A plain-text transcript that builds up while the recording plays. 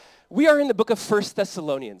We are in the book of First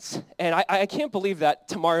Thessalonians, and I can't believe that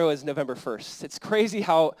tomorrow is November 1st. It's crazy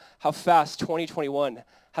how fast 2021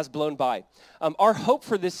 has blown by. Our hope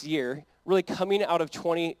for this year, really coming out of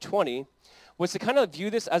 2020, was to kind of view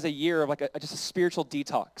this as a year of like just a spiritual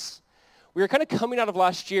detox. We were kind of coming out of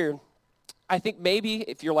last year. I think maybe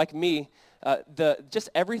if you're like me, just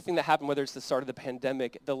everything that happened, whether it's the start of the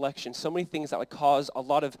pandemic, the election, so many things that would cause a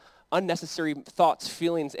lot of unnecessary thoughts,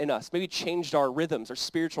 feelings in us, maybe changed our rhythms, our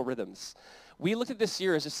spiritual rhythms. We looked at this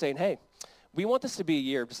year as just saying, hey, we want this to be a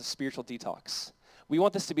year of just a spiritual detox. We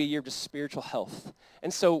want this to be a year of just spiritual health.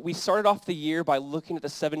 And so we started off the year by looking at the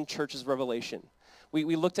 7 churches of Revelation.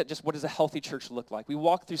 We looked at just what does a healthy church look like. We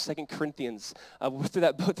walked through 2 Corinthians,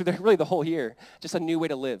 through really the whole year, just a new way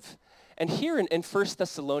to live. And here in 1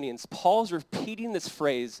 Thessalonians, Paul's repeating this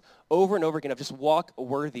phrase over and over again of just walk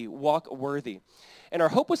worthy, walk worthy. And our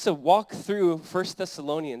hope was to walk through 1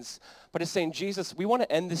 Thessalonians, but it's saying, Jesus, we want to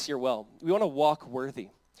end this year well. We want to walk worthy.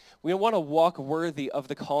 We want to walk worthy of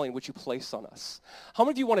the calling which you placed on us. How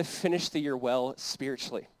many of you want to finish the year well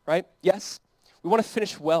spiritually, right? Yes? We want to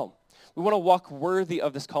finish well. We want to walk worthy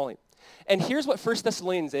of this calling. And here's what 1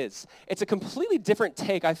 Thessalonians is. It's a completely different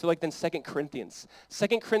take, I feel like, than 2 Corinthians.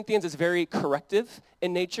 2 Corinthians is very corrective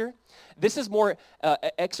in nature. This is more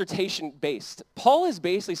exhortation-based. Paul is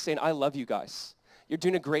basically saying, I love you guys. You're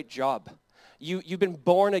doing a great job. You've been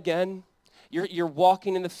born again. You're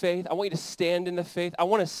walking in the faith. I want you to stand in the faith. I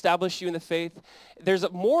want to establish you in the faith. There's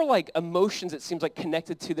more like emotions, it seems like,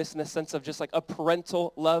 connected to this in the sense of just like a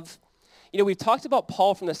parental love. You know, we've talked about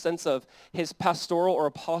Paul from the sense of his pastoral or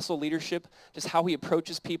apostle leadership, just how he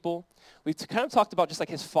approaches people. We've kind of talked about just like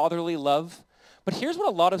his fatherly love. But here's what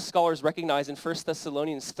a lot of scholars recognize in 1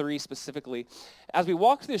 Thessalonians 3 specifically. As we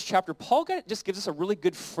walk through this chapter, Paul just gives us a really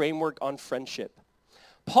good framework on friendship.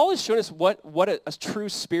 Paul is showing us what a true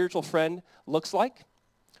spiritual friend looks like,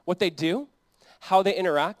 what they do, how they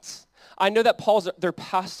interact. I know that Paul's their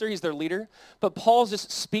pastor, he's their leader, but Paul's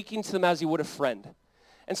just speaking to them as he would a friend.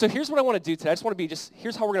 And so here's what I want to do today. I just want to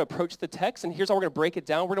here's how we're going to approach the text, and here's how we're going to break it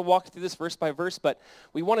down. We're going to walk through this verse by verse, but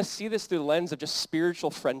we want to see this through the lens of just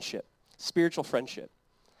spiritual friendship. Spiritual friendship.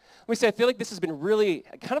 Let me say, I feel like this has been really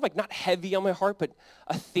kind of like not heavy on my heart, but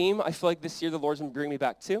a theme I feel like this year the Lord's been bringing me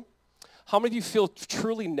back to. How many of you feel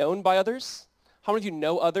truly known by others? How many of you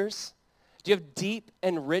know others? Do you have deep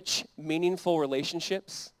and rich, meaningful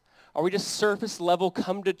relationships? Are we just surface level,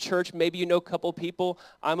 come to church, maybe you know a couple people,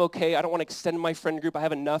 I'm okay, I don't want to extend my friend group, I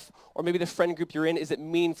have enough. Or maybe the friend group you're in, is it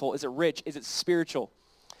meaningful, is it rich, is it spiritual?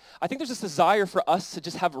 I think there's this desire for us to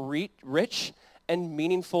just have rich and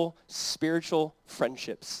meaningful spiritual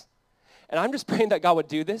friendships. And I'm just praying that God would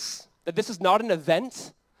do this, that this is not an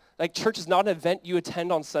event. Like church is not an event you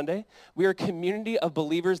attend on Sunday. We are a community of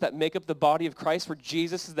believers that make up the body of Christ where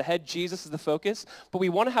Jesus is the head, Jesus is the focus. But we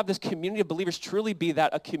want to have this community of believers truly be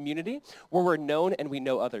that, a community where we're known and we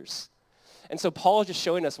know others. And so Paul is just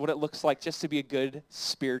showing us what it looks like just to be a good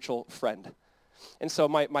spiritual friend. And so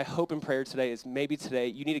my hope and prayer today is maybe today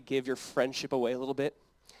you need to give your friendship away a little bit.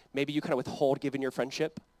 Maybe you kind of withhold giving your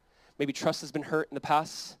friendship. Maybe trust has been hurt in the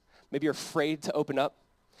past. Maybe you're afraid to open up.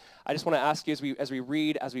 I just want to ask you as we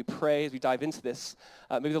read, as we pray, as we dive into this,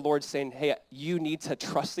 maybe the Lord's saying, hey, you need to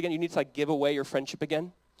trust again. You need to like give away your friendship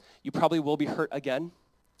again. You probably will be hurt again.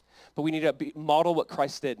 But we need to model what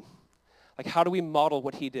Christ did. Like how do we model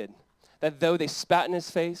what he did? That though they spat in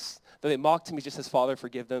his face, though they mocked him, he just says, Father,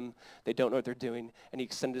 forgive them. They don't know what they're doing. And he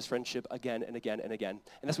extended his friendship again and again and again.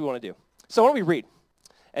 And that's what we want to do. So why don't we read?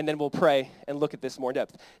 And then we'll pray and look at this more in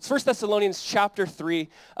depth. It's 1 Thessalonians chapter 3.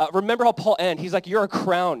 Remember how Paul ends. He's like, you're a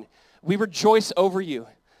crown. We rejoice over you.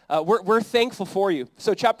 We're thankful for you.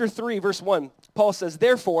 So chapter 3, verse 1, Paul says,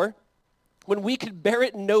 therefore, when we could bear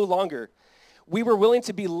it no longer, we were willing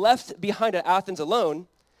to be left behind at Athens alone,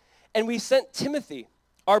 and we sent Timothy,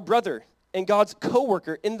 our brother and God's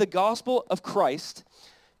co-worker in the gospel of Christ,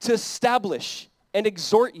 to establish and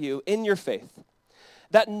exhort you in your faith,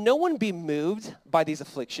 that no one be moved by these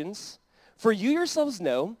afflictions, for you yourselves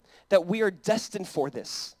know that we are destined for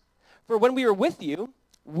this. For when we were with you,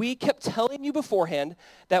 we kept telling you beforehand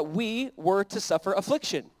that we were to suffer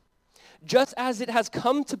affliction, just as it has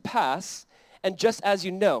come to pass, and just as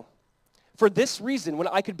you know. For this reason, when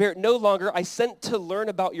I could bear it no longer, I sent to learn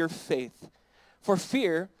about your faith, for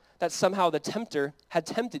fear that somehow the tempter had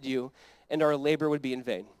tempted you, and our labor would be in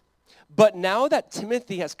vain. But now that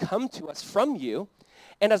Timothy has come to us from you,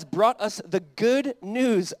 and has brought us the good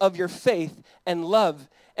news of your faith and love,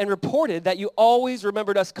 and reported that you always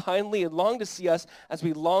remembered us kindly and longed to see us as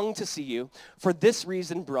we long to see you. For this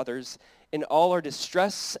reason, brothers, in all our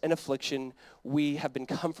distress and affliction, we have been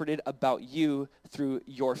comforted about you through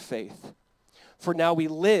your faith. For now we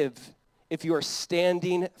live if you are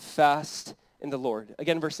standing fast in the Lord.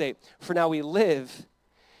 Again, verse 8. For now we live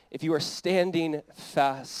if you are standing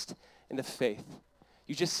fast in the faith.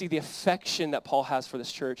 You just see the affection that Paul has for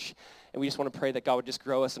this church, and we just want to pray that God would just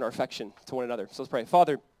grow us in our affection to one another. So let's pray.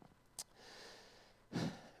 Father,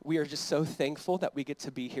 we are just so thankful that we get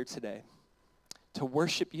to be here today to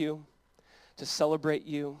worship you, to celebrate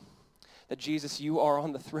you, that Jesus, you are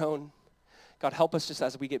on the throne. God, help us just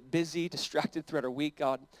as we get busy, distracted throughout our week,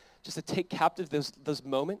 God, just to take captive those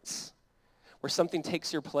moments where something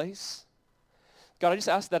takes your place. God, I just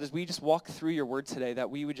ask that as we just walk through your word today,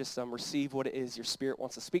 that we would just receive what it is your Spirit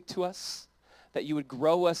wants to speak to us, that you would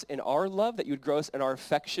grow us in our love, that you would grow us in our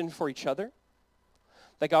affection for each other,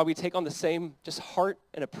 that, God, we take on the same just heart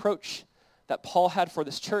and approach that Paul had for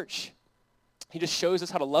this church. He just shows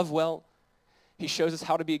us how to love well. He shows us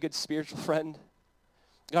how to be a good spiritual friend.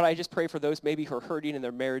 God, I just pray for those maybe who are hurting in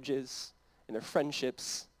their marriages, in their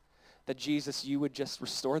friendships, that Jesus, you would just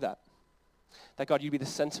restore that. That, God, you'd be the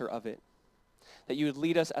center of it. That you would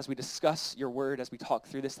lead us as we discuss your word, as we talk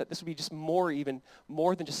through this, that this would be just even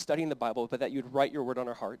more than just studying the Bible, but that you'd write your word on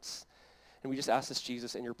our hearts. And we just ask this,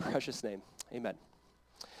 Jesus, in your precious name. Amen.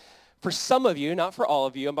 For some of you, not for all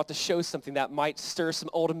of you, I'm about to show something that might stir some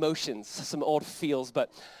old emotions, some old feels,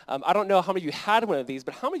 but I don't know how many of you had one of these,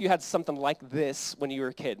 but how many of you had something like this when you were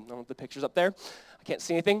a kid? I don't know if the picture's up there. I can't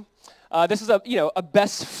see anything. This is a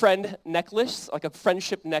best friend necklace, like a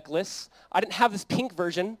friendship necklace. I didn't have this pink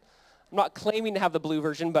version. I'm not claiming to have the blue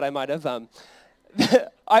version, but I might have.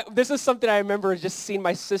 This is something I remember just seeing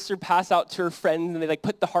my sister pass out to her friends, and they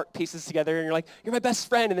put the heart pieces together, and you're like, you're my best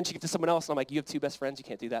friend, and then she gives to someone else, and I'm like, you have two best friends, you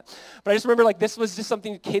can't do that. But I just remember this was just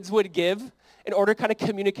something kids would give in order to kind of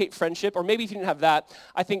communicate friendship, or maybe if you didn't have that,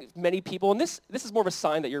 I think many people, and this is more of a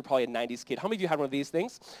sign that you're probably a 90s kid. How many of you had one of these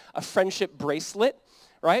things? A friendship bracelet,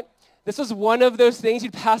 right? This was one of those things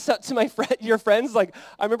you'd pass out to your friends. I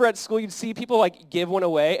remember at school you'd see people give one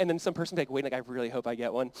away, and then some person would be wait, I really hope I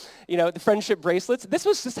get one. The friendship bracelets. This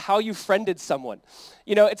was just how you friended someone.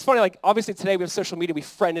 It's funny, obviously today we have social media, we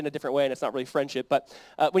friend in a different way, and it's not really friendship, but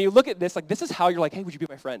when you look at this, this is how you're hey, would you be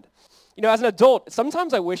my friend? As an adult,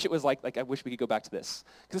 sometimes I wish it was I wish we could go back to this,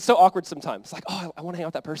 because it's so awkward sometimes. Oh, I want to hang out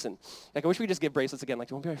with that person. I wish we could just give bracelets again. Do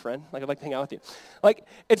you want to be my friend? I'd like to hang out with you.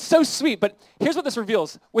 It's so sweet, but here's what this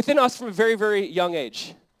reveals. Within us from a very, very young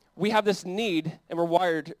age, we have this need, and we're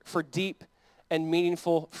wired for deep and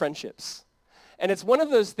meaningful friendships. And it's one of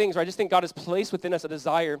those things where I just think God has placed within us a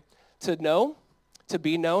desire to know, to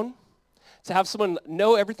be known, to have someone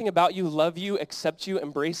know everything about you, love you, accept you,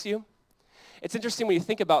 embrace you. It's interesting when you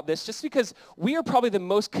think about this, just because we are probably the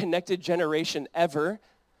most connected generation ever,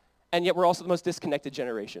 and yet we're also the most disconnected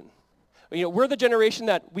generation. We're the generation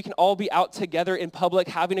that we can all be out together in public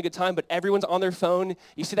having a good time, but everyone's on their phone.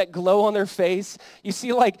 You see that glow on their face. You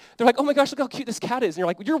see they're oh my gosh, look how cute this cat is.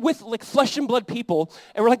 And you're with flesh and blood people,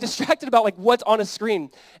 and we're distracted about what's on a screen.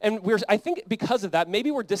 And I think because of that,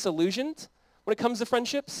 maybe we're disillusioned when it comes to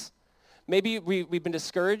friendships. Maybe we've been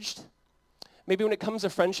discouraged. Maybe when it comes to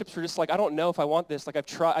friendships, we're just I don't know if I want this. I've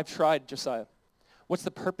tried, Josiah. What's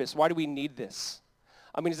the purpose? Why do we need this?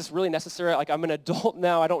 Is this really necessary? I'm an adult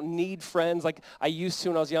now. I don't need friends like I used to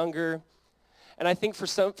when I was younger. And I think for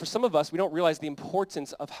some of us, we don't realize the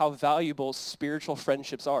importance of how valuable spiritual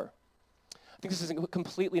friendships are. I think this is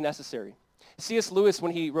completely necessary. C.S. Lewis,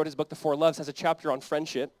 when he wrote his book, The Four Loves, has a chapter on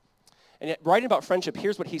friendship. And yet, writing about friendship,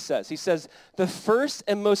 here's what he says. He says, the first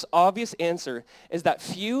and most obvious answer is that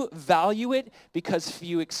few value it because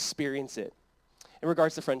few experience it in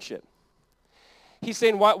regards to friendship. He's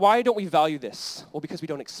saying, why don't we value this? Well, because we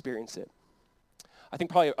don't experience it. I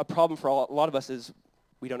think probably a problem for a lot of us is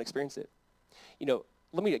we don't experience it.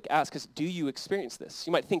 Let me ask, because do you experience this?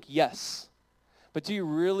 You might think yes, but do you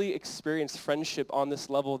really experience friendship on this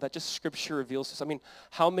level that just Scripture reveals to us?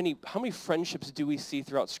 How many friendships do we see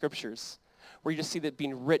throughout Scriptures where you just see that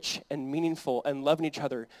being rich and meaningful and loving each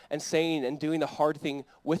other and saying and doing the hard thing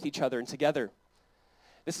with each other and together?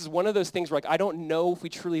 This is one of those things where I don't know if we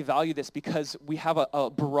truly value this because we have a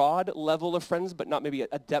broad level of friends, but not maybe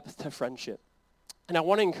a depth to friendship. And I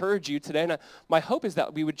want to encourage you today, and my hope is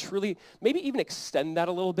that we would truly maybe even extend that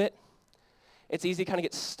a little bit. It's easy to kind of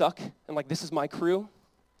get stuck and this is my crew.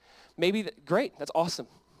 Maybe, great, that's awesome.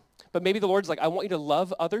 But maybe the Lord's I want you to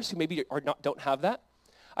love others who maybe don't have that.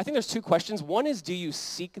 I think there's two questions. One is, do you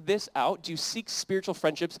seek this out? Do you seek spiritual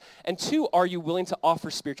friendships? And two, are you willing to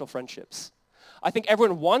offer spiritual friendships? I think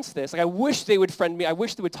everyone wants this. I wish they would friend me. I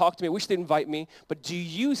wish they would talk to me. I wish they'd invite me. But do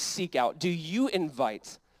you seek out? Do you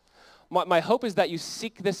invite? My hope is that you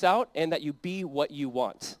seek this out and that you be what you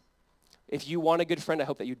want. If you want a good friend, I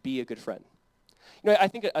hope that you'd be a good friend. I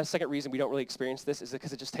think a second reason we don't really experience this is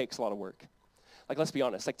because it just takes a lot of work. Like, let's be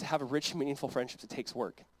honest, like to have a rich, meaningful friendships, it takes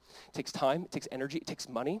work. It takes time, it takes energy, it takes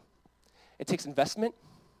money, it takes investment.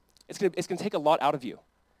 It's gonna take a lot out of you.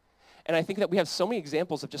 And I think that we have so many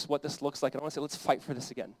examples of just what this looks like, and I want to say, let's fight for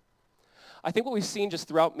this again. I think what we've seen just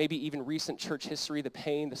throughout maybe even recent church history, the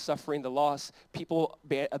pain, the suffering, the loss, people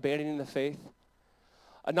abandoning the faith,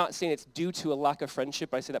 I'm not saying it's due to a lack of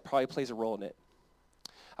friendship, but I say that probably plays a role in it.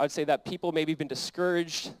 I would say that people maybe have been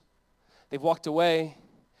discouraged, they've walked away,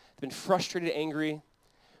 they've been frustrated, angry,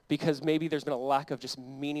 because maybe there's been a lack of just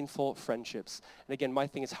meaningful friendships. And again, my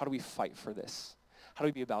thing is, how do we fight for this? How do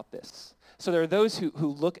we be about this? So there are those who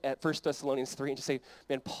look at 1 Thessalonians 3 and just say,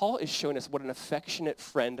 man, Paul is showing us what an affectionate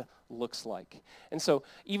friend looks like. And so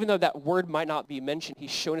even though that word might not be mentioned, he's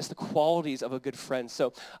showing us the qualities of a good friend.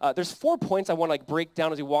 So there's 4 points I want to break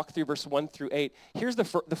down as we walk through verse 1 through 8. Here's the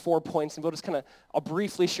 4 points, and we'll just I'll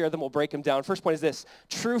briefly share them. We'll break them down. First point is this: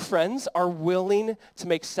 true friends are willing to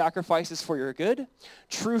make sacrifices for your good.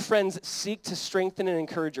 True friends seek to strengthen and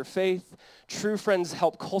encourage your faith. True friends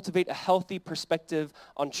help cultivate a healthy perspective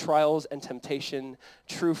on trials and temptation.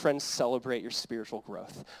 True friends celebrate your spiritual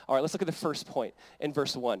growth. All right, let's look at the first point in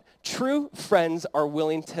verse 1. True friends are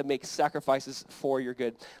willing to make sacrifices for your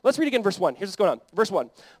good. Let's read again verse 1. Here's what's going on. Verse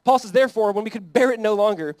 1. Paul says, therefore, when we could bear it no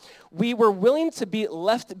longer, we were willing to be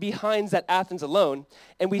left behind at Athens alone,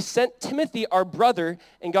 and we sent Timothy, our brother,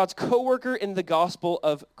 and God's co-worker in the gospel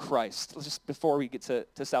of Christ. Let's just, before we get to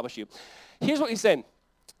establish you. Here's what he's saying.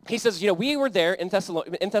 He says, we were there in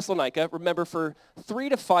Thessalonica, remember, for 3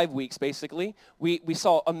 to 5 weeks, basically. We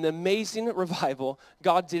saw an amazing revival.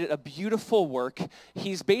 God did a beautiful work.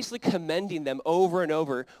 He's basically commending them over and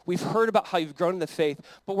over. We've heard about how you've grown in the faith,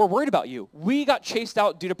 but we're worried about you. We got chased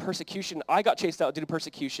out due to persecution. I got chased out due to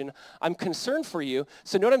persecution. I'm concerned for you.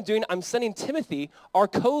 So know what I'm doing? I'm sending Timothy, our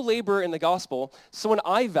co-laborer in the gospel, someone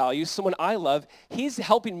I value, someone I love. He's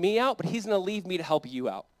helping me out, but he's going to leave me to help you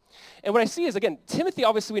out. And what I see is, again, Timothy,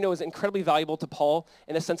 obviously, we know is incredibly valuable to Paul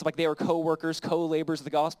in the sense of like they were co-workers, co-laborers of the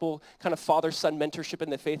gospel, kind of father-son mentorship in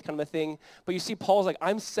the faith kind of a thing. But you see Paul's like,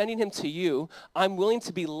 I'm sending him to you. I'm willing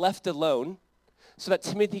to be left alone so that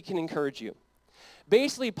Timothy can encourage you.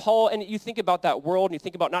 Basically, Paul, and you think about that world, and you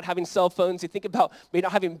think about not having cell phones, you think about maybe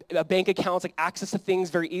not having bank accounts, like access to things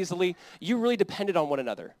very easily. You really depended on one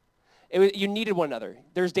another. You needed one another.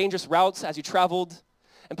 There's dangerous routes as you traveled.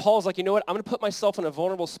 And Paul's like, you know what? I'm going to put myself in a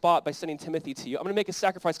vulnerable spot by sending Timothy to you. I'm going to make a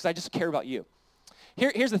sacrifice because I just care about you.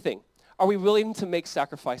 Here's the thing. Are we willing to make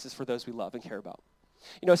sacrifices for those we love and care about?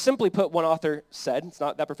 Simply put, one author said, it's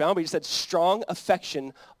not that profound, but he said, strong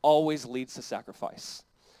affection always leads to sacrifice.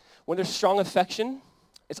 When there's strong affection,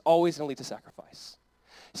 it's always going to lead to sacrifice.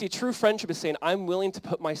 See, true friendship is saying, I'm willing to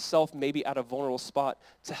put myself maybe at a vulnerable spot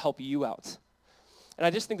to help you out. And I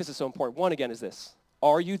just think this is so important. One, again, is this.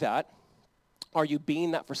 Are you that? Are you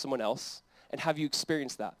being that for someone else? And have you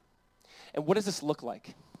experienced that? And what does this look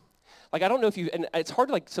like? Like, I don't know if and it's hard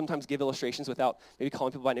to sometimes give illustrations without maybe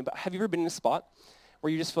calling people by name, but have you ever been in a spot where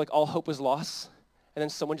you just feel like all hope was lost, and then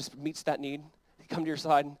someone just meets that need, they come to your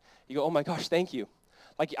side, and you go, oh my gosh, thank you.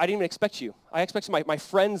 Like, I didn't even expect you. I expected my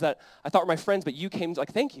friends that I thought were my friends, but you came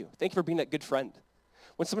like, thank you. Thank you for being that good friend.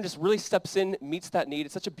 When someone just really steps in, meets that need,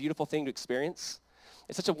 it's such a beautiful thing to experience.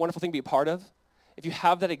 It's such a wonderful thing to be a part of. If you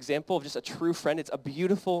have that example of just a true friend, it's a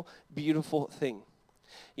beautiful, beautiful thing.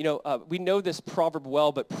 We know this proverb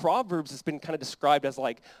well, but Proverbs has been kind of described as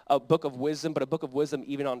like a book of wisdom, but a book of wisdom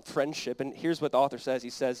even on friendship. And here's what the author says. He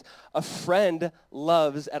says, a friend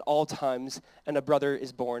loves at all times, and a brother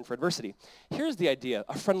is born for adversity. Here's the idea.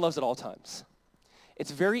 A friend loves at all times.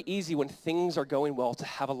 It's very easy when things are going well to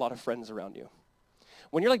have a lot of friends around you.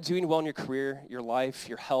 When you're doing well in your career, your life,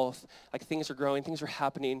 your health, things are growing, things are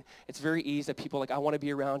happening, it's very easy that people I want to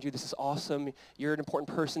be around you, this is awesome, you're an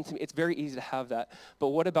important person to me. It's very easy to have that. But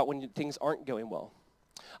what about when things aren't going well?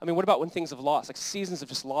 What about when things have lost? Seasons of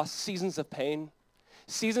just loss, seasons of pain,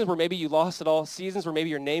 seasons where maybe you lost it all, seasons where maybe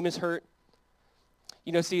your name is hurt.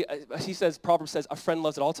 He says, Proverbs says, a friend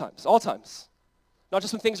loves at all times. All times. Not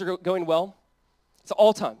just when things are going well, it's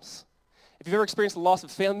all times. If you've ever experienced the loss of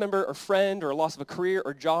a family member or friend or a loss of a career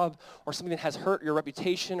or job or something that has hurt your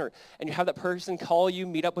reputation and you have that person call you,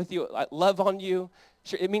 meet up with you, love on you,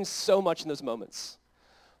 sure, it means so much in those moments.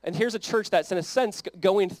 And here's a church that's in a sense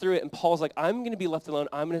going through it, and Paul's like, I'm going to be left alone.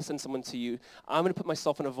 I'm going to send someone to you. I'm going to put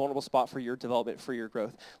myself in a vulnerable spot for your development, for your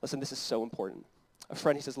growth. Listen, this is so important. A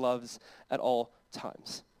friend, he says, loves at all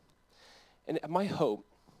times. And my hope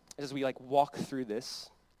is as we walk through this,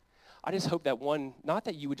 I just hope that not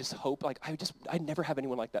that you would just hope, like I never have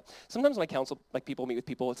anyone like that. Sometimes when I counsel, like people meet with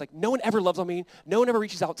people, it's like no one ever loves on me, no one ever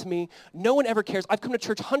reaches out to me, no one ever cares. I've come to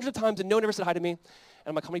church hundreds of times and no one ever said hi to me. And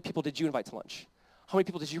I'm like, how many people did you invite to lunch? How many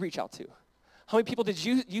people did you reach out to? How many people did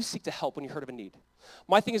you seek to help when you heard of a need?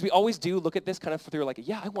 My thing is we always do look at this kind of through like,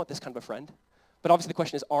 yeah, I want this kind of a friend. But obviously the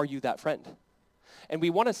question is, are you that friend? And we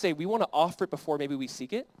want to offer it before maybe we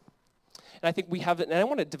seek it. And I think we have it, and I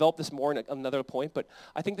want to develop this more in another point, but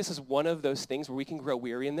I think this is one of those things where we can grow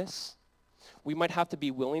weary in this. We might have to be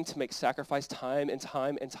willing to make sacrifice time and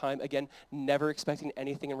time and time again, never expecting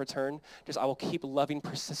anything in return. Just I will keep loving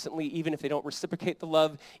persistently, even if they don't reciprocate the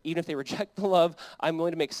love, even if they reject the love. I'm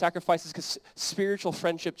willing to make sacrifices because spiritual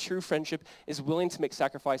friendship, true friendship, is willing to make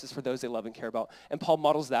sacrifices for those they love and care about. And Paul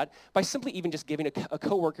models that by simply even just giving a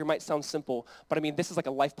coworker. Might sound simple, but I mean, this is like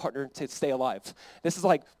a life partner to stay alive. This is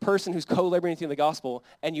like a person who's co-laboring with you in the gospel,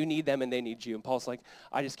 and you need them and they need you. And Paul's like,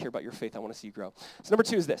 I just care about your faith. I want to see you grow. So number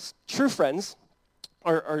 2 is this. True friends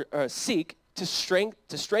or seek to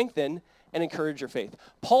strengthen and encourage your faith.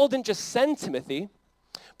 Paul didn't just send Timothy,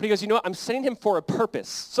 but he goes, you know what, I'm sending him for a purpose.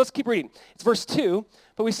 So let's keep reading. It's verse 2,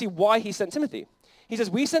 but we see why he sent Timothy. He says,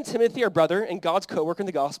 we sent Timothy, our brother and God's co-worker in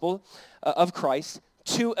the gospel of Christ,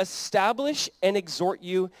 to establish and exhort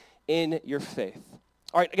you in your faith.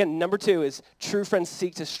 All right, again, number 2 is true friends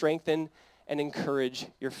seek to strengthen and encourage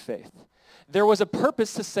your faith. There was a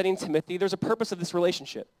purpose to sending Timothy. There's a purpose of this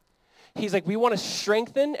relationship. He's like, we want to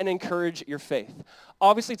strengthen and encourage your faith.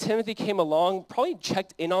 Obviously, Timothy came along, probably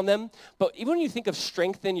checked in on them, but even when you think of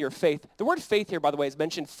strengthen your faith, the word faith here, by the way, is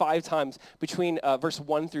mentioned 5 times between verse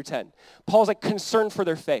 1 through 10. Paul's like concerned for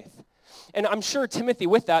their faith. And I'm sure Timothy,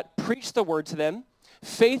 with that, preached the word to them.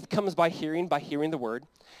 Faith comes by hearing the word.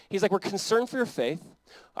 He's like, we're concerned for your faith.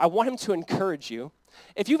 I want him to encourage you.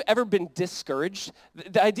 If you've ever been discouraged,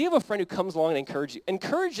 the idea of a friend who comes along and encourages you,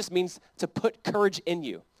 encourage just means to put courage in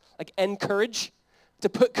you. Like encourage, to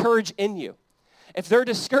put courage in you. If they're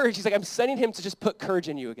discouraged, he's like, I'm sending him to just put courage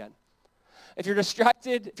in you again. If you're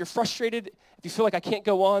distracted, if you're frustrated, if you feel like I can't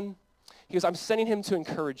go on, he goes, I'm sending him to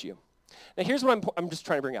encourage you. Now here's what I'm just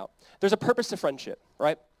trying to bring out. There's a purpose to friendship,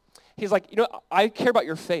 right? He's like, you know, I care about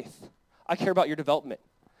your faith. I care about your development.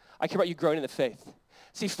 I care about you growing in the faith.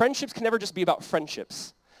 See, friendships can never just be about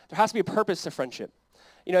friendships. There has to be a purpose to friendship.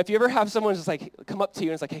 You know, if you ever have someone just like come up to you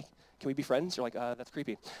and it's like, hey, can we be friends? You're like, that's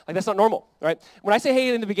creepy. Like, that's not normal, right? When I say,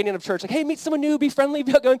 hey, in the beginning of church, like, hey, meet someone new, be friendly,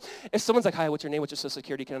 be outgoing. If someone's like, hi, what's your name? What's your social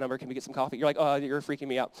security number? Can we get some coffee? You're like, oh, you're freaking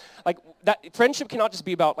me out. Like, that friendship cannot just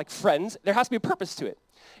be about, like, friends. There has to be a purpose to it.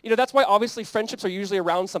 You know, that's why, obviously, friendships are usually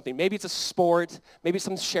around something. Maybe it's a sport. Maybe it's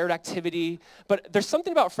some shared activity. But there's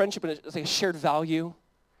something about friendship, and it's like a shared value,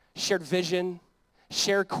 shared vision,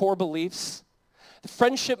 shared core beliefs. The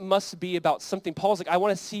friendship must be about something. Paul's like, I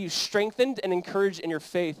want to see you strengthened and encouraged in your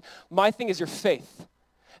faith. My thing is your faith.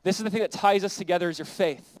 This is the thing that ties us together is your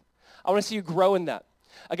faith. I want to see you grow in that.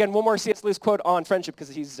 Again, one more C.S. Lewis quote on friendship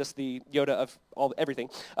because he's just the Yoda of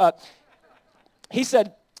everything. He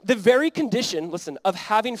said, the very condition, listen, of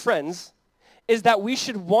having friends is that we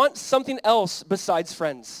should want something else besides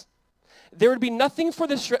friends. There would be nothing for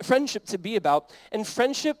this friendship to be about, and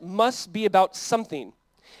friendship must be about something.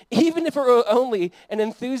 Even if it were only an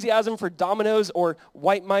enthusiasm for dominoes or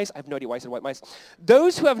white mice. I have no idea why I said white mice.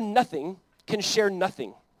 Those who have nothing can share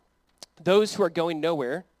nothing. Those who are going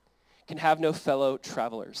nowhere can have no fellow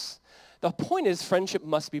travelers. The point is friendship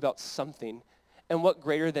must be about something. And what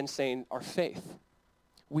greater than saying our faith?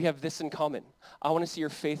 We have this in common. I want to see your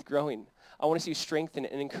faith growing. I want to see you strengthened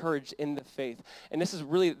and encouraged in the faith. And this is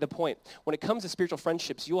really the point. When it comes to spiritual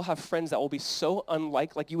friendships, you will have friends that will be so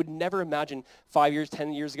unlike, like you would never imagine 5 years,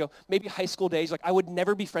 10 years ago, maybe high school days, like I would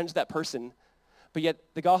never be friends with that person. But yet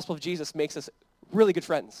the gospel of Jesus makes us really good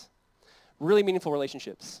friends, really meaningful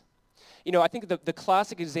relationships. You know, I think the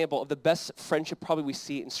classic example of the best friendship probably we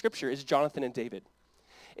see in Scripture is Jonathan and David.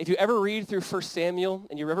 If you ever read through 1 Samuel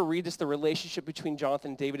and you ever read this, the relationship between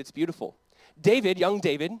Jonathan and David, it's beautiful. David, young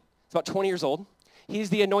David, he's about 20 years old. He's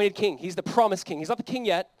the anointed king. He's the promised king. He's not the king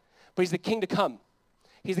yet, but he's the king to come.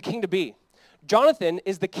 He's the king to be. Jonathan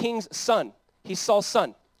is the king's son. He's Saul's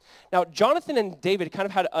son. Now, Jonathan and David kind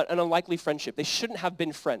of had an unlikely friendship. They shouldn't have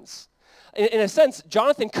been friends. In a sense,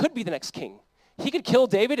 Jonathan could be the next king. He could kill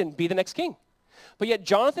David and be the next king. But yet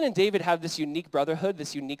Jonathan and David have this unique brotherhood,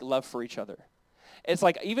 this unique love for each other. It's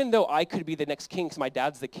like, even though I could be the next king because my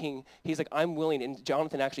dad's the king, he's like, I'm willing. And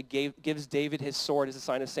Jonathan actually gives David his sword as a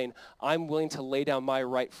sign of saying, I'm willing to lay down my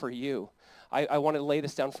right for you. I want to lay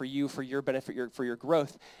this down for you, for your benefit, for your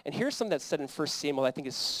growth. And here's something that's said in 1 Samuel that I think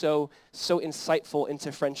is so insightful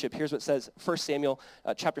into friendship. Here's what it says, 1 Samuel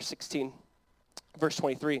chapter 16, verse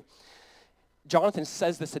 23. Jonathan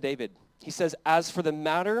says this to David. He says, as for the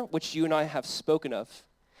matter which you and I have spoken of,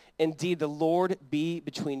 indeed the Lord be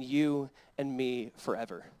between you and me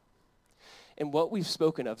forever. And what we've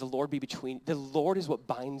spoken of, the Lord is what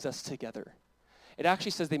binds us together. It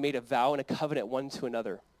actually says they made a vow and a covenant one to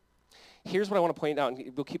another. Here's what I want to point out,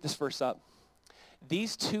 and we'll keep this verse up.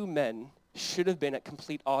 These two men should have been at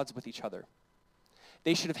complete odds with each other.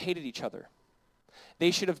 They should have hated each other.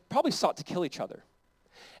 They should have probably sought to kill each other.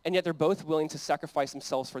 And yet they're both willing to sacrifice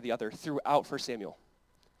themselves for the other throughout 1 Samuel.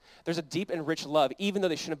 There's a deep and rich love, even though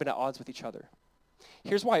they shouldn't have been at odds with each other.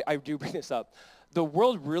 Here's why I do bring this up. The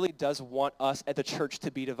world really does want us at the church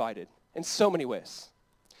to be divided in so many ways.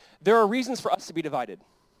 There are reasons for us to be divided.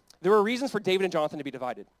 There are reasons for David and Jonathan to be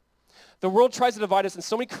divided. The world tries to divide us in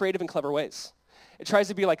so many creative and clever ways. It tries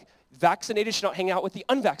to be like, vaccinated should not hang out with the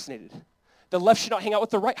unvaccinated. The left should not hang out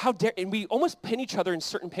with the right. How dare, and we almost pin each other in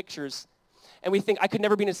certain pictures, and we think, I could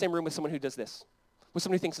never be in the same room with someone who does this, with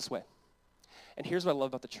someone who thinks this way. And here's what I love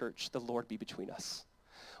about the church, the Lord be between us.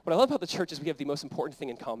 What I love about the church is we have the most important thing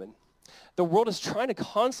in common. The world is trying to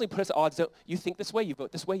constantly put us at odds. You think this way, you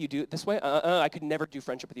vote this way, you do it this way. I could never do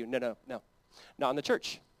friendship with you. No. Not in the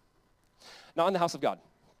church. Not in the house of God.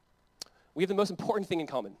 We have the most important thing in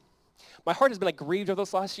common. My heart has been grieved over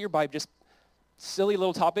this last year by just silly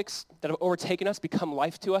little topics that have overtaken us, become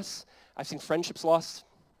life to us. I've seen friendships lost.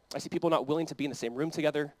 I see people not willing to be in the same room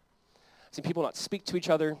together. I've seen people not speak to each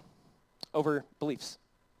other over beliefs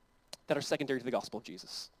that are secondary to the gospel of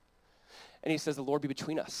Jesus. And he says, the Lord be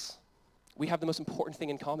between us. We have the most important thing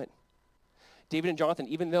in common. David and Jonathan,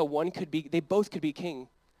 even though they both could be king,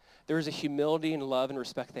 there is a humility and love and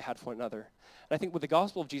respect they had for one another. And I think what the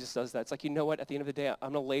gospel of Jesus does that, it's like, you know what, at the end of the day,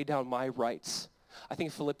 I'm going to lay down my rights. I think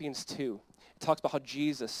in Philippians 2, it talks about how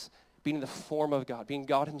Jesus, being in the form of God, being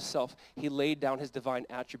God himself, he laid down his divine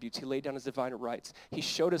attributes. He laid down his divine rights. He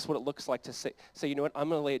showed us what it looks like to say, you know what, I'm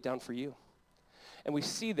going to lay it down for you. And we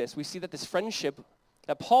see this. We see that this friendship,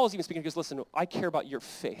 that Paul is even speaking, because listen, I care about your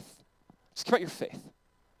faith. Just care about your faith.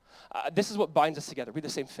 This is what binds us together. We have the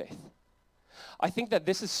same faith. I think that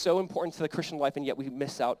this is so important to the Christian life, and yet we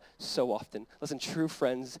miss out so often. Listen, true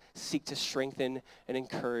friends seek to strengthen and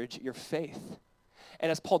encourage your faith.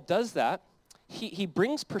 And as Paul does that, he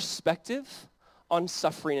brings perspective on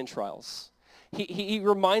suffering and trials. He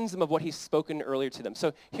reminds them of what he's spoken earlier to them.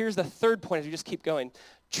 So here's the third point as we just keep going.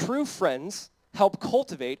 True friends help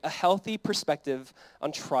cultivate a healthy perspective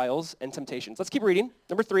on trials and temptations. Let's keep reading.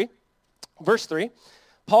 Number 3, verse 3.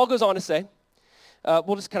 Paul goes on to say,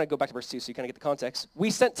 we'll just kind of go back to verse 2 so you kind of get the context.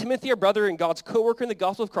 We sent Timothy, our brother and God's co-worker in the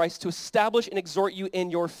gospel of Christ, to establish and exhort you in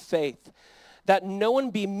your faith, that no one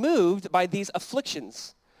be moved by these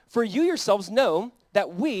afflictions. For you yourselves know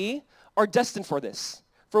that we are destined for this.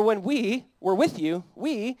 For when we were with you,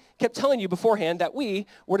 we kept telling you beforehand that we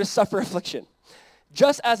were to suffer affliction,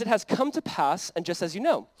 just as it has come to pass, and just as you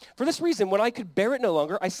know. For this reason, when I could bear it no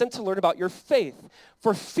longer, I sent to learn about your faith,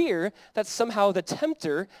 for fear that somehow the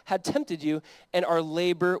tempter had tempted you, and our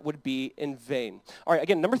labor would be in vain. All right,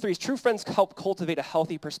 again, number 3 is true friends help cultivate a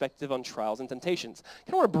healthy perspective on trials and temptations.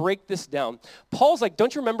 I kind of want to break this down. Paul's like,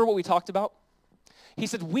 don't you remember what we talked about? He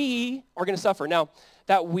said, we are going to suffer. Now,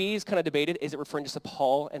 that we is kind of debated. Is it referring just to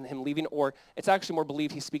Paul and him leaving, or it's actually more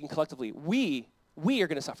believed he's speaking collectively? We are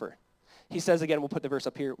going to suffer. He says again, we'll put the verse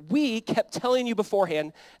up here, we kept telling you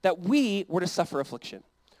beforehand that we were to suffer affliction.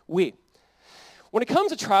 We. When it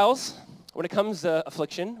comes to trials, when it comes to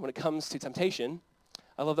affliction, when it comes to temptation,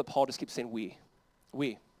 I love that Paul just keeps saying we.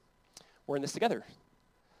 We're in this together.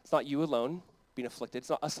 It's not you alone being afflicted. It's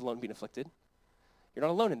not us alone being afflicted. You're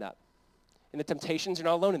not alone in that. In the temptations, you're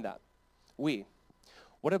not alone in that. We.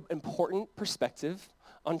 What an important perspective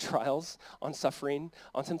on trials, on suffering,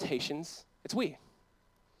 on temptations. It's we.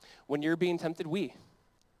 When you're being tempted,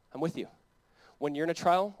 I'm with you. When you're in a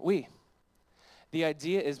trial, The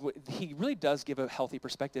idea is he really does give a healthy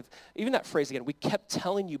perspective. Even that phrase again, we kept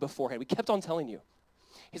telling you beforehand. We kept on telling you.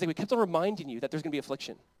 He's like, we kept on reminding you that there's going to be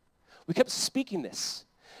affliction. We kept speaking this.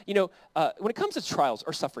 You know, when it comes to trials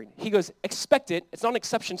or suffering, he goes, expect it. It's not an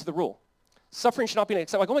exception to the rule. Suffering should not be an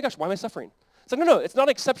exception. Like, oh my gosh, why am I suffering? It's like, no, it's not an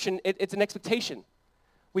exception. It's an expectation.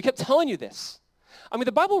 We kept telling you this. I mean,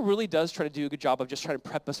 the Bible really does try to do a good job of just trying to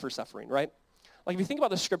prep us for suffering, right? Like, if you think about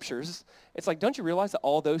the scriptures, it's like, don't you realize that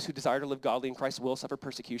all those who desire to live godly in Christ will suffer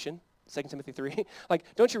persecution? 2 Timothy 3. Like,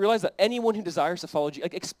 don't you realize that anyone who desires to follow Jesus,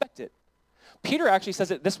 expect it. Peter actually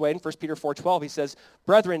says it this way in 1 Peter 4:12. He says,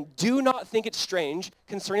 brethren, do not think it strange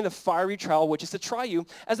concerning the fiery trial which is to try you,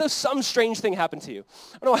 as though some strange thing happened to you.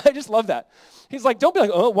 I just love that. He's like, don't be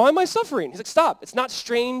like, oh, why am I suffering? He's like, stop. It's not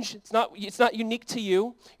strange. It's not unique to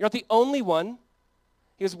you. You're not the only one.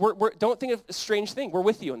 He goes, don't think of a strange thing. We're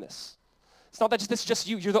with you in this. It's not that this is just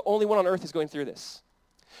you. You're the only one on earth who's going through this.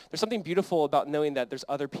 There's something beautiful about knowing that there's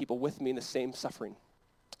other people with me in the same suffering.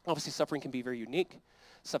 Obviously, suffering can be very unique.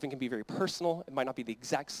 Suffering can be very personal. It might not be the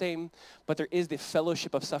exact same, but there is the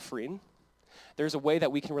fellowship of suffering. There's a way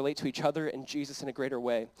that we can relate to each other and Jesus in a greater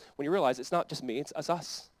way. When you realize it's not just me, it's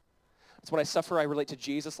us. It's when I suffer, I relate to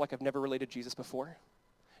Jesus like I've never related to Jesus before.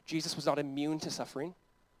 Jesus was not immune to suffering.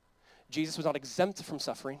 Jesus was not exempt from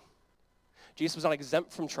suffering. Jesus was not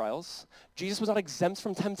exempt from trials. Jesus was not exempt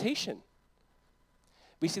from temptation.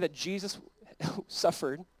 We see that Jesus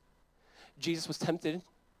suffered. Jesus was tempted,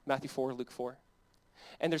 Matthew 4, Luke 4.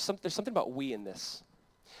 And there's something about we in this.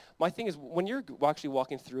 My thing is, when you're actually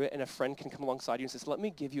walking through it and a friend can come alongside you and says, let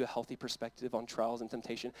me give you a healthy perspective on trials and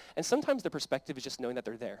temptation. And sometimes the perspective is just knowing that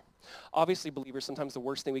they're there. Obviously, believers, sometimes the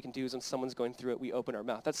worst thing we can do is when someone's going through it, we open our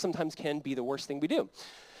mouth. That sometimes can be the worst thing we do.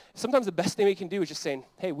 Sometimes the best thing we can do is just saying,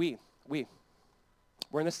 hey, we're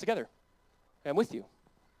in this together. I'm with you.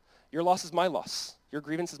 Your loss is my loss. Your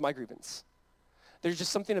grievance is my grievance. There's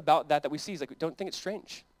just something about that we see. It's like, don't think it's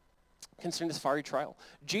strange. Concerning this fiery trial.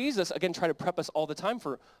 Jesus, again, tried to prep us all the time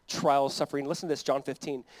for trial, suffering. Listen to this, John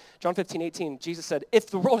 15. John 15:18, Jesus said,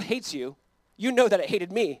 if the world hates you, you know that it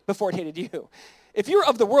hated me before it hated you. If you're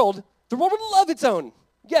of the world would love its own.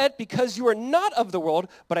 Yet, because you are not of the world,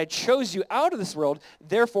 but I chose you out of this world,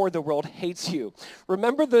 therefore the world hates you.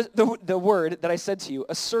 Remember the word that I said to you,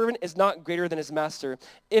 a servant is not greater than his master.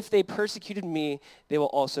 If they persecuted me, they will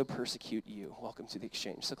also persecute you. Welcome to the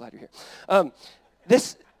exchange. So glad you're here.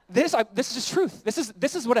 This is just truth.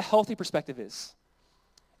 This is what a healthy perspective is.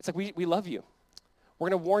 It's like we love you. We're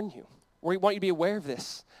going to warn you. We want you to be aware of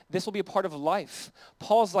this. This will be a part of life.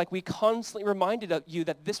 Paul's like, we constantly reminded you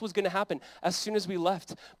that this was going to happen as soon as we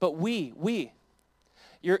left. But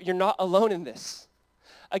you're not alone in this.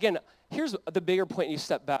 Again, here's the bigger point you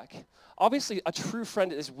step back. Obviously, a true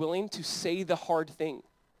friend is willing to say the hard thing,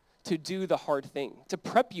 to do the hard thing, to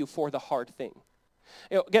prep you for the hard thing.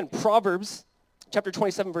 Again, Proverbs chapter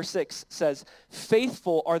 27, verse 6 says,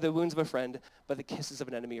 faithful are the wounds of a friend, but the kisses of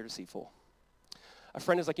an enemy are deceitful. A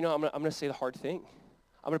friend is like, I'm going to say the hard thing.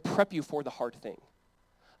 I'm going to prep you for the hard thing.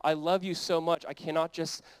 I love you so much. I cannot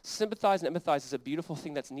just sympathize and empathize. It's a beautiful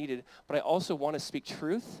thing that's needed, but I also want to speak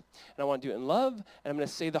truth, and I want to do it in love, and I'm going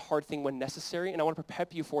to say the hard thing when necessary, and I want to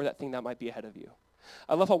prep you for that thing that might be ahead of you.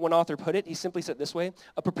 I love how one author put it. He simply said it this way,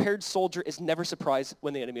 a prepared soldier is never surprised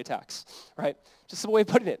when the enemy attacks, right? Just the way of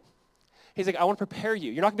putting it. He's like, I want to prepare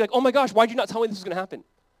you. You're not going to be like, oh my gosh, why did you not tell me this was going to happen?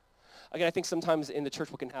 Again, I think sometimes in the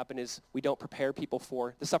church what can happen is we don't prepare people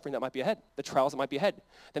for the suffering that might be ahead, the trials that might be ahead.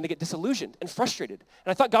 Then they get disillusioned and frustrated.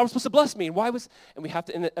 And I thought God was supposed to bless me, and and we have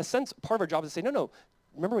to, in a sense, part of our job is to say, no,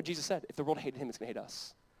 remember what Jesus said, if the world hated him, it's going to hate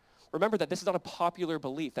us. Remember that this is not a popular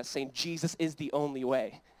belief that's saying Jesus is the only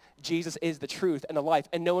way. Jesus is the truth and the life,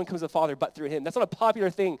 and no one comes to the Father but through him. That's not a popular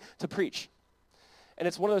thing to preach. And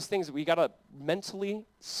it's one of those things that we got to mentally,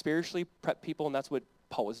 spiritually prep people, and that's what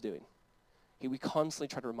Paul was doing. We constantly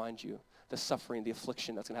try to remind you the suffering, the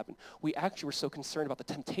affliction that's going to happen. We actually were so concerned about the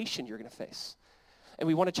temptation you're going to face. And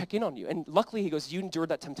we want to check in on you. And luckily, he goes, you endured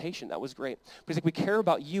that temptation. That was great. But he's like, we care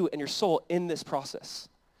about you and your soul in this process.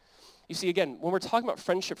 You see, again, when we're talking about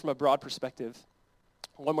friendship from a broad perspective,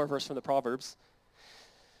 one more verse from the Proverbs,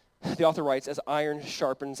 the author writes, as iron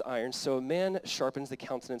sharpens iron, so a man sharpens the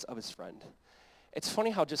countenance of his friend. It's funny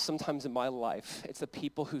how just sometimes in my life, it's the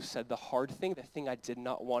people who said the hard thing, the thing I did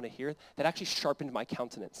not want to hear, that actually sharpened my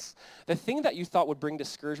countenance. The thing that you thought would bring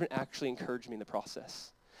discouragement actually encouraged me in the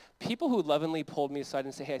process. People who lovingly pulled me aside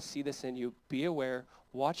and say, hey, I see this in you. Be aware.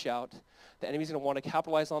 Watch out. The enemy's going to want to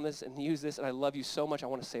capitalize on this and use this, and I love you so much, I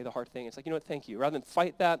want to say the hard thing. It's like, you know what, thank you. Rather than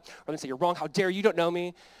fight that, rather than say, you're wrong, how dare you don't know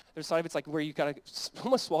me. There's side of it's like where you got to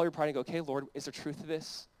almost swallow your pride and go, okay, Lord, is there truth to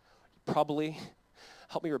this? Probably.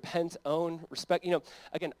 Help me repent, own, respect.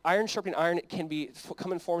 Again, iron sharpening iron, it can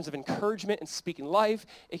come in forms of encouragement and speaking life.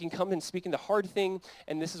 It can come in speaking the hard thing,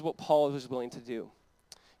 and this is what Paul was willing to do.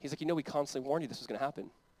 He's like, we constantly warned you this was going to happen.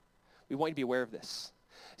 We want you to be aware of this.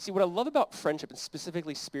 See, what I love about friendship, and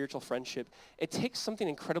specifically spiritual friendship, it takes something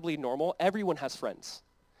incredibly normal. Everyone has friends.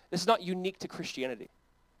 This is not unique to Christianity.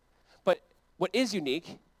 But what is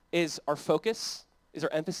unique is our focus, is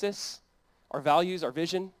our emphasis, our values, our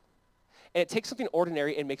vision. And it takes something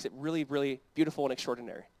ordinary and makes it really, really beautiful and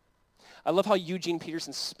extraordinary. I love how Eugene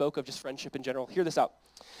Peterson spoke of just friendship in general. Hear this out.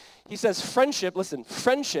 He says, friendship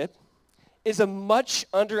is a much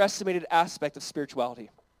underestimated aspect of spirituality.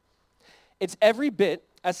 It's every bit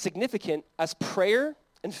as significant as prayer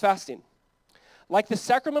and fasting. Like the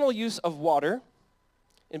sacramental use of water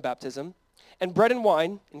in baptism and bread and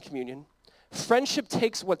wine in communion, friendship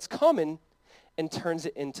takes what's common and turns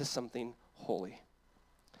it into something holy.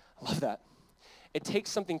 I love that. It takes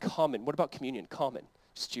something common. What about communion? Common.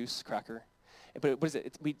 Just juice, cracker. But what is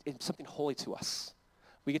it? It's something holy to us.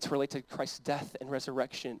 We get to relate to Christ's death and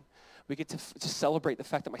resurrection. We get to celebrate the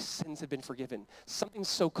fact that my sins have been forgiven. Something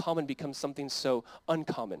so common becomes something so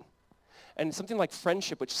uncommon. And something like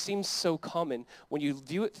friendship, which seems so common, when you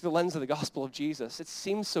view it through the lens of the gospel of Jesus, it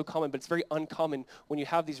seems so common, but it's very uncommon when you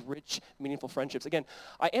have these rich, meaningful friendships. Again,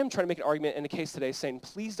 I am trying to make an argument in the case today saying,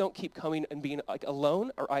 please don't keep coming and being like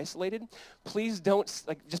alone or isolated. Please don't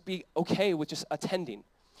like just be okay with just attending.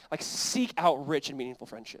 Like seek out rich and meaningful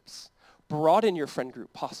friendships. Broaden your friend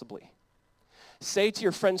group, possibly. Say to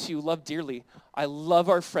your friends who you love dearly, I love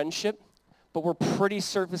our friendship, but we're pretty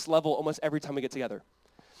surface level almost every time we get together.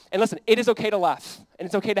 And listen, it is okay to laugh, and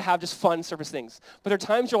it's okay to have just fun surface things. But there are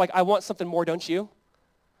times you're like, I want something more, don't you?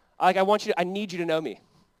 I need you to know me.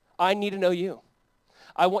 I need to know you.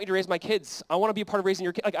 I want you to raise my kids. I want to be a part of raising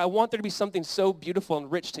your kids. Like, I want there to be something so beautiful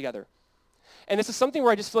and rich together. And this is something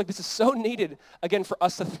where I just feel like this is so needed, again, for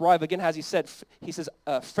us to thrive. Again, as he says,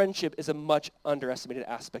 friendship is a much underestimated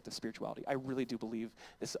aspect of spirituality. I really do believe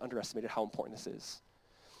this is underestimated how important this is.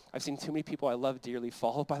 I've seen too many people I love dearly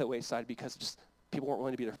fall by the wayside because just people weren't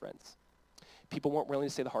willing to be their friends. People weren't willing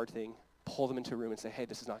to say the hard thing, pull them into a room and say, hey,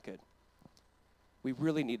 this is not good. We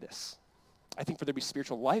really need this. I think for there to be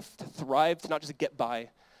spiritual life, to thrive, to not just get by,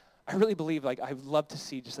 I really believe, like, I would love to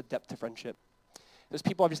see just a depth to friendship. There's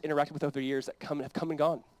people I've just interacted with over the years that have come and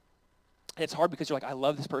gone. And it's hard because you're like, I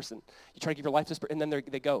love this person. You try to give your life to this person, and then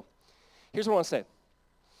they go. Here's what I want to say.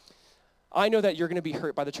 I know that you're going to be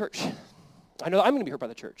hurt by the church. I know that I'm going to be hurt by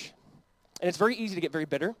the church. And it's very easy to get very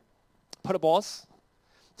bitter, put up walls,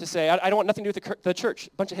 to say, I don't want nothing to do with the church,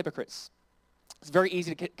 a bunch of hypocrites. It's very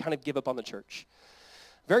easy to kind of give up on the church.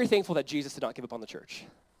 Very thankful that Jesus did not give up on the church.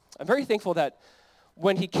 I'm very thankful that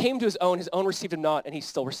when he came to his own received him not, and he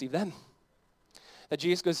still received them. That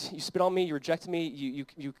Jesus goes, you spit on me, you reject me,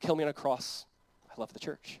 you kill me on a cross. I love the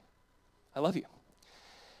church. I love you.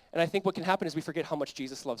 And I think what can happen is we forget how much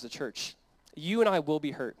Jesus loves the church. You and I will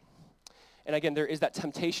be hurt. And again, there is that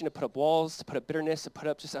temptation to put up walls, to put up bitterness, to put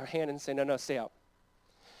up just our hand and say, no, stay out.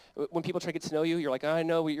 When people try to get to know you, you're like, I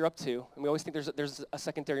know what you're up to. And we always think there's a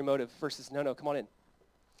secondary motive versus, no, come on in.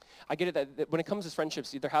 I get it that when it comes to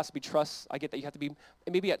friendships, there has to be trust. I get that you have to be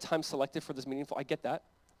maybe at times selective for this meaningful. I get that.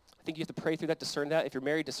 I think you have to pray through that, discern that. If you're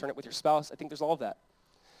married, discern it with your spouse. I think there's all of that.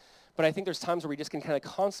 But I think there's times where we just can kind of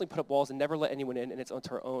constantly put up walls and never let anyone in, and it's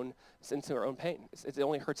into our own pain. It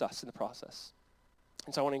only hurts us in the process.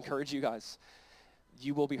 And so I want to encourage you guys.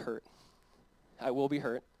 You will be hurt. I will be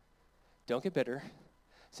hurt. Don't get bitter.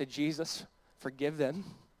 Say, Jesus, forgive them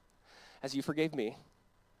as you forgave me.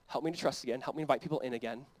 Help me to trust again. Help me invite people in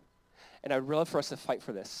again. And I'd love for us to fight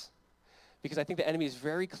for this because I think the enemy is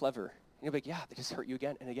very clever. And you'll be like, yeah, they just hurt you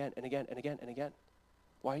again and again and again and again and again.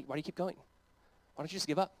 Why do you keep going? Why don't you just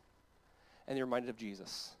give up? And you're reminded of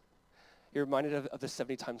Jesus. You're reminded of the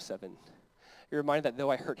 70 times 7. You're reminded that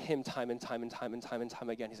though I hurt him time and time and time and time and time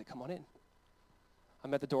again, he's like, come on in.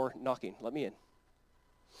 I'm at the door knocking. Let me in.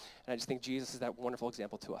 And I just think Jesus is that wonderful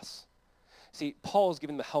example to us. See, Paul is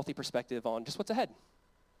giving them a healthy perspective on just what's ahead.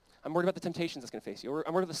 I'm worried about the temptations that's going to face you. Or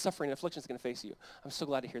I'm worried about the suffering and afflictions that's going to face you. I'm so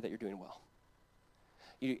glad to hear that you're doing well.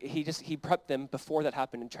 He prepped them before that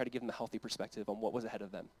happened and tried to give them a healthy perspective on what was ahead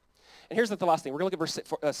of them. And here's the last thing. We're going to look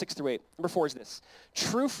at verse 6 through 8. Number 4 is this.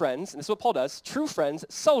 True friends, and this is what Paul does, true friends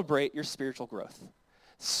celebrate your spiritual growth.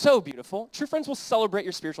 So beautiful. True friends will celebrate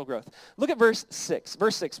your spiritual growth. Look at verse 6.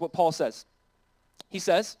 Verse 6, what Paul says. He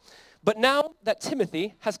says, but now that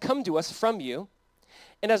Timothy has come to us from you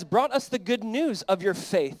and has brought us the good news of your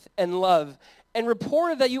faith and love and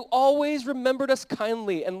reported that you always remembered us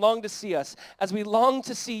kindly and longed to see us as we long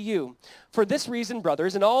to see you. For this reason,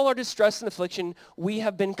 brothers, in all our distress and affliction, we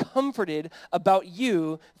have been comforted about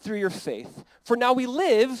you through your faith. For now we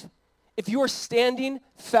live if you are standing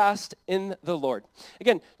fast in the Lord.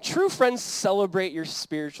 Again, true friends celebrate your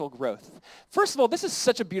spiritual growth. First of all, this is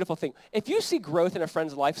such a beautiful thing. If you see growth in a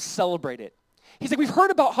friend's life, celebrate it. He's like, we've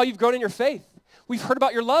heard about how you've grown in your faith. We've heard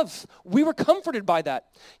about your love. We were comforted by that.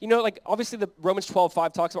 You know, like obviously the Romans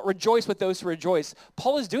 12:5 talks about rejoice with those who rejoice.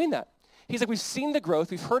 Paul is doing that. He's like, we've seen the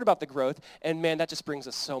growth, we've heard about the growth, and man, that just brings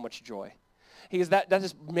us so much joy. That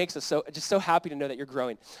just makes us so happy to know that you're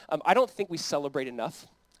growing. I don't think we celebrate enough.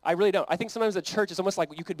 I really don't. I think sometimes the church is almost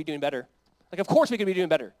like you could be doing better. Like, of course we could be doing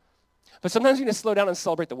better. But sometimes we need to slow down and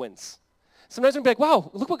celebrate the wins. Sometimes we'd be like, wow,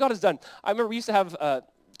 look what God has done. I remember we used to have,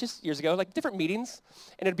 just years ago, like different meetings,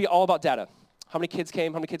 and it'd be all about data. How many kids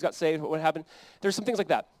came, how many kids got saved, what happened. There's some things like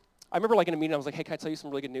that. I remember like in a meeting, I was like, hey, can I tell you some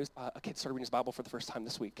really good news? A kid started reading his Bible for the first time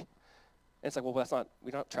this week. And it's like, well,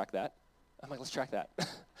 we don't track that. I'm like, let's track that.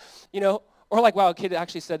 You know, Or like, wow, a kid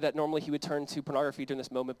actually said that normally he would turn to pornography during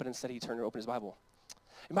this moment, but instead he turned to open his Bible.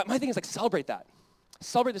 My thing is like celebrate that.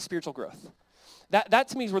 Celebrate the spiritual growth. That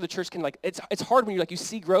to me is where the church can like, it's hard when you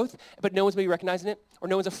see growth, but no one's maybe recognizing it, or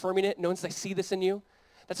no one's affirming it, no one's like, I see this in you.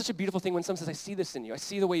 That's such a beautiful thing when someone says, I see this in you. I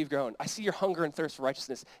see the way you've grown. I see your hunger and thirst for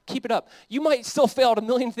righteousness. Keep it up. You might still fail at a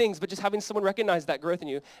million things, but just having someone recognize that growth in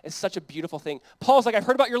you is such a beautiful thing. Paul's like, I've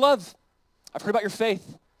heard about your love. I've heard about your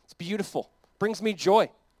faith. It's beautiful. Brings me joy.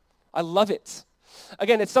 I love it.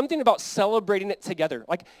 Again, it's something about celebrating it together.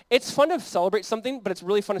 Like, it's fun to celebrate something, but it's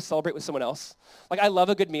really fun to celebrate with someone else. Like, I love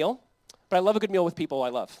a good meal, but I love a good meal with people I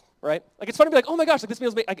love, right? Like, it's fun to be like, oh my gosh, like this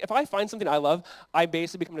meal's made. Like, if I find something I love, I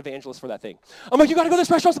basically become an evangelist for that thing. I'm like, you gotta go to this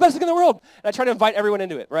restaurant, it's the best thing in the world. And I try to invite everyone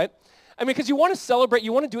into it, right? I mean, because you want to celebrate,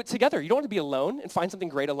 you want to do it together. You don't want to be alone and find something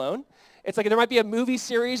great alone. It's like there might be a movie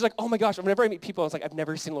series, like, oh my gosh, whenever I meet people, it's like, I've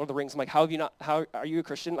never seen Lord of the Rings. I'm like, how are you a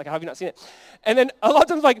Christian? Like, how have you not seen it? And then a lot of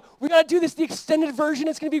times, like, we got to do this, the extended version,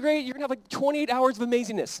 it's going to be great. You're going to have like 28 hours of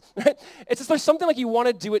amazingness, right? It's just there's something like you want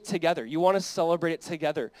to do it together. You want to celebrate it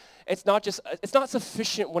together. It's not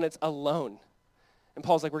sufficient when it's alone. And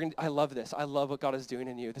Paul's like, I love this. I love what God is doing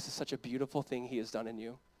in you. This is such a beautiful thing he has done in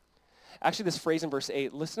you. Actually, this phrase in verse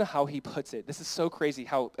 8, listen to how he puts it. This is so crazy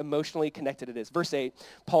how emotionally connected it is. Verse 8,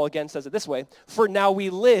 Paul again says it this way, for now we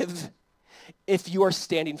live if you are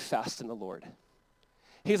standing fast in the Lord.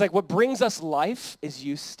 He's like, what brings us life is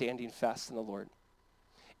you standing fast in the Lord.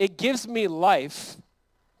 It gives me life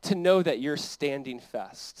to know that you're standing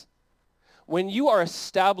fast. When you are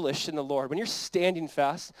established in the Lord, when you're standing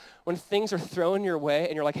fast, when things are thrown your way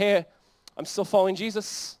and you're like, hey, I'm still following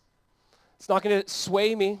Jesus. It's not going to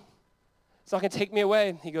sway me. It's not going to take me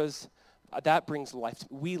away. He goes, that brings life.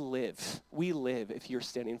 We live if you're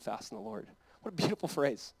standing fast in the Lord. What a beautiful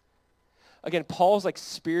phrase. Again, Paul's like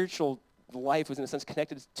spiritual life was in a sense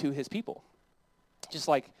connected to his people. Just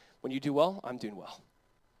like when you do well, I'm doing well.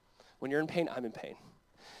 When you're in pain, I'm in pain.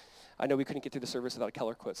 I know we couldn't get through the service without a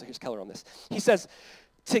Keller quote, so here's Keller on this. He says,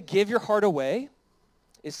 to give your heart away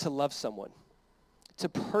is to love someone, to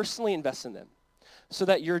personally invest in them, so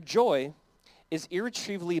that your joy is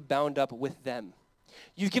irretrievably bound up with them.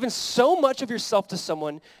 You've given so much of yourself to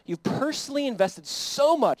someone, you've personally invested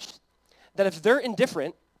so much that if they're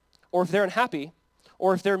indifferent, or if they're unhappy,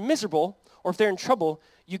 or if they're miserable, or if they're in trouble,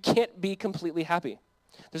 you can't be completely happy.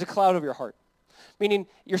 There's a cloud over your heart, meaning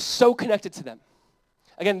you're so connected to them.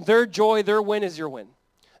 Again, their joy, their win is your win.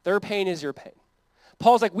 Their pain is your pain.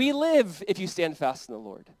 Paul's like, we live if you stand fast in the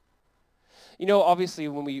Lord. You know, obviously,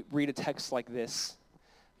 when we read a text like this,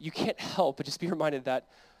 you can't help but just be reminded that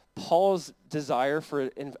Paul's desire for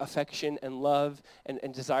affection and love and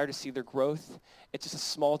desire to see their growth, it's just a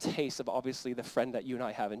small taste of obviously the friend that you and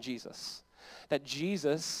I have in Jesus. That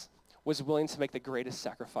Jesus was willing to make the greatest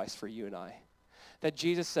sacrifice for you and I. That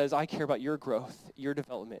Jesus says, I care about your growth, your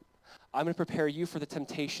development. I'm going to prepare you for the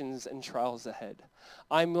temptations and trials ahead.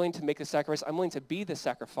 I'm willing to make the sacrifice. I'm willing to be the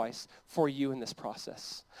sacrifice for you in this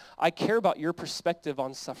process. I care about your perspective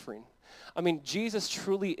on suffering. I mean, Jesus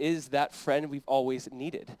truly is that friend we've always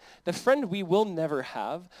needed. The friend we will never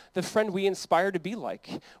have. The friend we inspire to be like.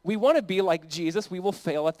 We want to be like Jesus. We will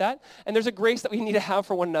fail at that. And there's a grace that we need to have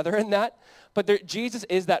for one another in that. But Jesus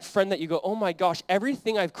is that friend that you go, oh my gosh,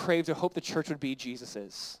 everything I've craved or hoped the church would be, Jesus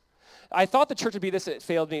is. I thought the church would be this, it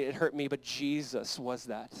failed me, it hurt me, but Jesus was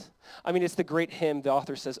that. I mean, it's the great hymn, the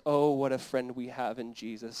author says, oh, what a friend we have in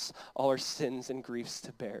Jesus, all our sins and griefs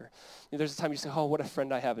to bear. And there's a time you say, oh, what a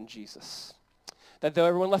friend I have in Jesus. That though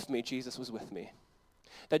everyone left me, Jesus was with me.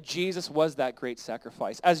 That Jesus was that great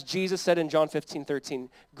sacrifice. As Jesus said in John 15:13,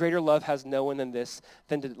 greater love has no one than this,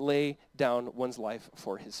 than to lay down one's life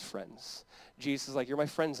for his friends. Jesus is like, you're my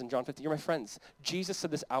friends in John 15, you're my friends. Jesus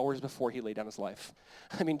said this hours before he laid down his life.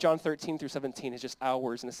 I mean, John 13 through 17 is just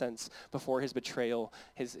hours in a sense before his betrayal,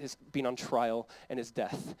 his being on trial, and his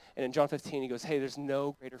death. And in John 15, he goes, hey, there's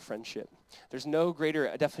no greater friendship. There's no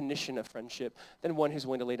greater definition of friendship than one who's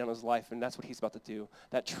willing to lay down his life, and that's what he's about to do,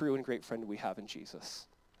 that true and great friend we have in Jesus.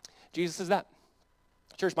 Jesus is that.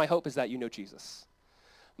 Church, my hope is that you know Jesus.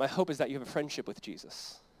 My hope is that you have a friendship with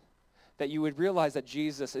Jesus. That you would realize that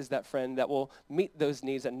Jesus is that friend that will meet those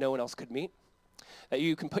needs that no one else could meet. That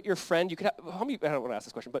you can put your friend, you could have, I don't want to ask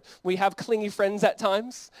this question, but we have clingy friends at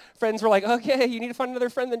times. Friends were like, okay, you need to find another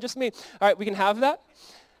friend than just me. All right, we can have that.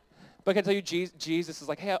 But I can tell you, Jesus is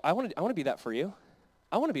like, hey, I want to be that for you.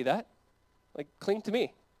 I want to be that. Like, cling to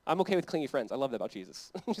me. I'm okay with clingy friends. I love that about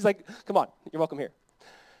Jesus. She's like, come on, you're welcome here.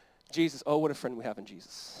 Jesus, oh, what a friend we have in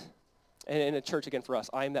Jesus. And in a church, again, for us,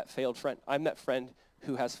 I'm that failed friend. I'm that friend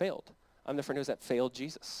who has failed. I'm the friend who's that failed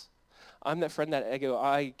Jesus. I'm that friend that I go,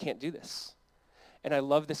 I can't do this. And I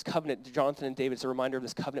love this covenant, Jonathan and David. It's a reminder of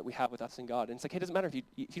this covenant we have with us and God. And it's like, hey, it doesn't matter if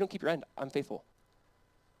you don't keep your end, I'm faithful.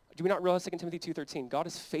 Do we not realize 2 Timothy 2:13? God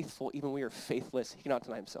is faithful even when we are faithless. He cannot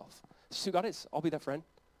deny himself. This is who God is. I'll be that friend.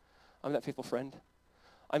 I'm that faithful friend.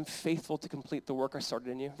 I'm faithful to complete the work I started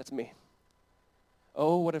in you. That's me.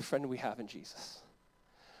 Oh, what a friend we have in Jesus.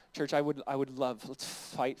 Church, I would love, let's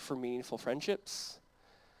fight for meaningful friendships.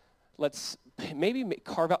 Let's maybe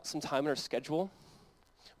carve out some time in our schedule.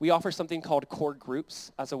 We offer something called core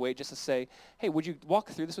groups as a way just to say, hey, would you walk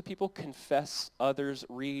through this with people? Confess, others,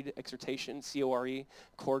 read, exhortation, CORE,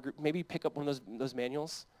 core group. Maybe pick up one of those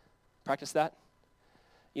manuals. Practice that.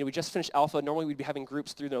 We just finished Alpha. Normally we'd be having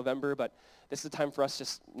groups through November, but this is a time for us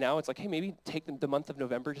just now. It's like, hey, maybe take the month of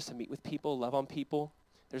November just to meet with people, love on people.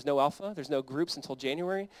 There's no Alpha. There's no groups until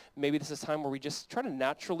January. Maybe this is time where we just try to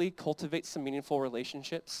naturally cultivate some meaningful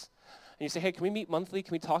relationships. And you say, hey, can we meet monthly?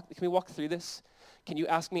 Can we talk? Can we walk through this? Can you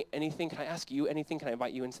ask me anything? Can I ask you anything? Can I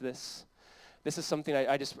invite you into this? This is something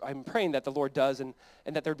I'm praying that the Lord does, and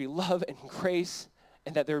that there would be love and grace,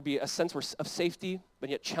 and that there would be a sense of safety, but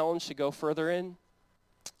yet challenge to go further in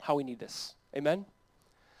how we need this. Amen?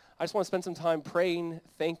 I just want to spend some time praying,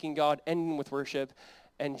 thanking God, ending with worship,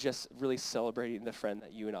 and just really celebrating the friend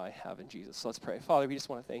that you and I have in Jesus. So let's pray. Father, we just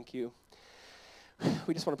want to thank you.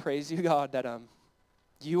 We just want to praise you, God, that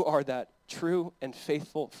you are that true and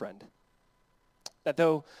faithful friend. That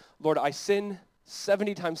though, Lord, I sin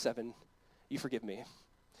 70 times 7, you forgive me.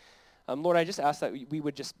 Lord, I just ask that we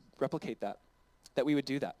would just replicate that we would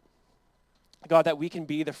do that. God, that we can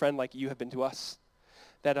be the friend like you have been to us.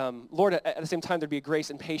 That, Lord, at the same time, there'd be a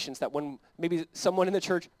grace and patience that when maybe someone in the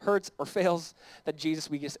church hurts or fails, that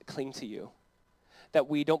Jesus, we just cling to you. That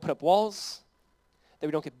we don't put up walls, that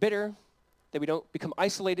we don't get bitter, that we don't become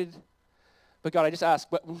isolated. But God, I just ask,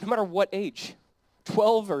 no matter what age,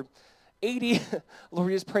 12 or 80, Lord,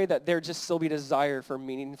 we just pray that there just still be desire for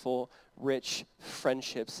meaningful, rich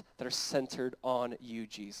friendships that are centered on you,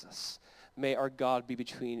 Jesus. May our God be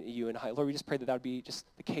between you and I. Lord, we just pray that would be just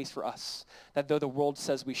the case for us. That though the world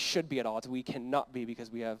says we should be at odds, we cannot be because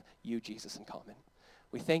we have you, Jesus, in common.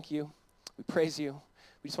 We thank you. We praise you.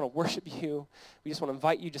 We just want to worship you. We just want to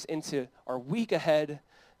invite you just into our week ahead.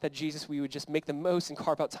 That, Jesus, we would just make the most and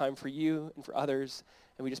carve out time for you and for others.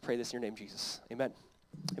 And we just pray this in your name, Jesus. Amen.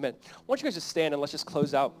 Amen. Why don't you guys just stand and let's just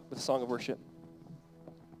close out with a song of worship.